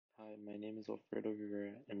Hi, my name is Alfredo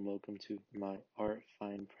Rivera, and welcome to my Art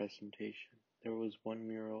Find presentation. There was one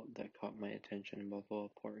mural that caught my attention in Balboa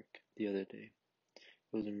Park the other day.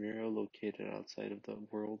 It was a mural located outside of the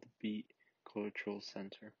World Beat Cultural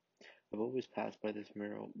Center. I've always passed by this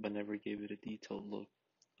mural, but never gave it a detailed look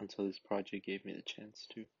until this project gave me the chance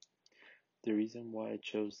to. The reason why I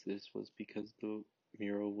chose this was because the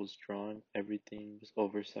mural was drawn, everything was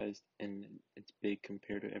oversized, and it's big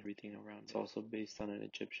compared to everything around it. It's also based on an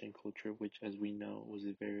Egyptian culture, which, as we know, was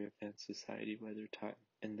a very advanced society by their time.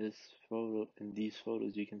 In these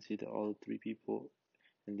photos, you can see that all the three people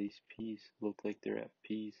in this piece look like they're at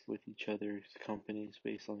peace with each other's companies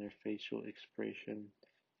based on their facial expression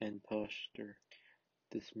and posture.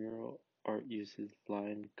 This mural art uses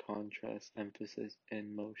line, contrast, emphasis,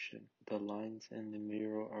 and motion. The lines in the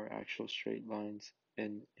mural are actual straight lines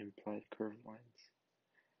and implied curved lines.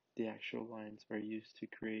 The actual lines are used to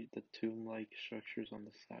create the tomb-like structures on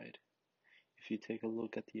the side. If you take a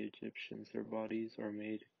look at the Egyptians, their bodies are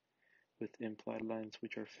made with implied lines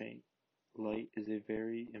which are faint. Light is a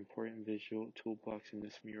very important visual toolbox in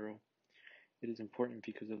this mural. It is important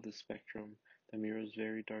because of the spectrum. The mural is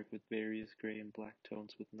very dark with various gray and black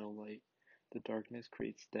tones with no light. The darkness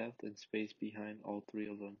creates depth and space behind all three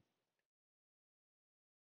of them.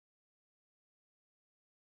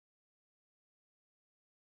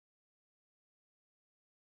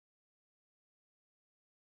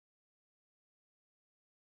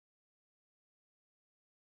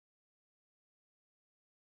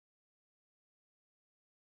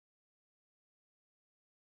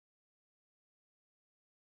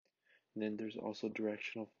 And then there's also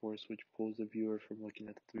directional force, which pulls the viewer from looking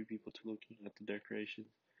at the three people to looking at the decorations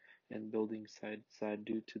and buildings side to side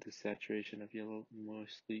due to the saturation of yellow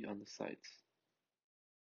mostly on the sides.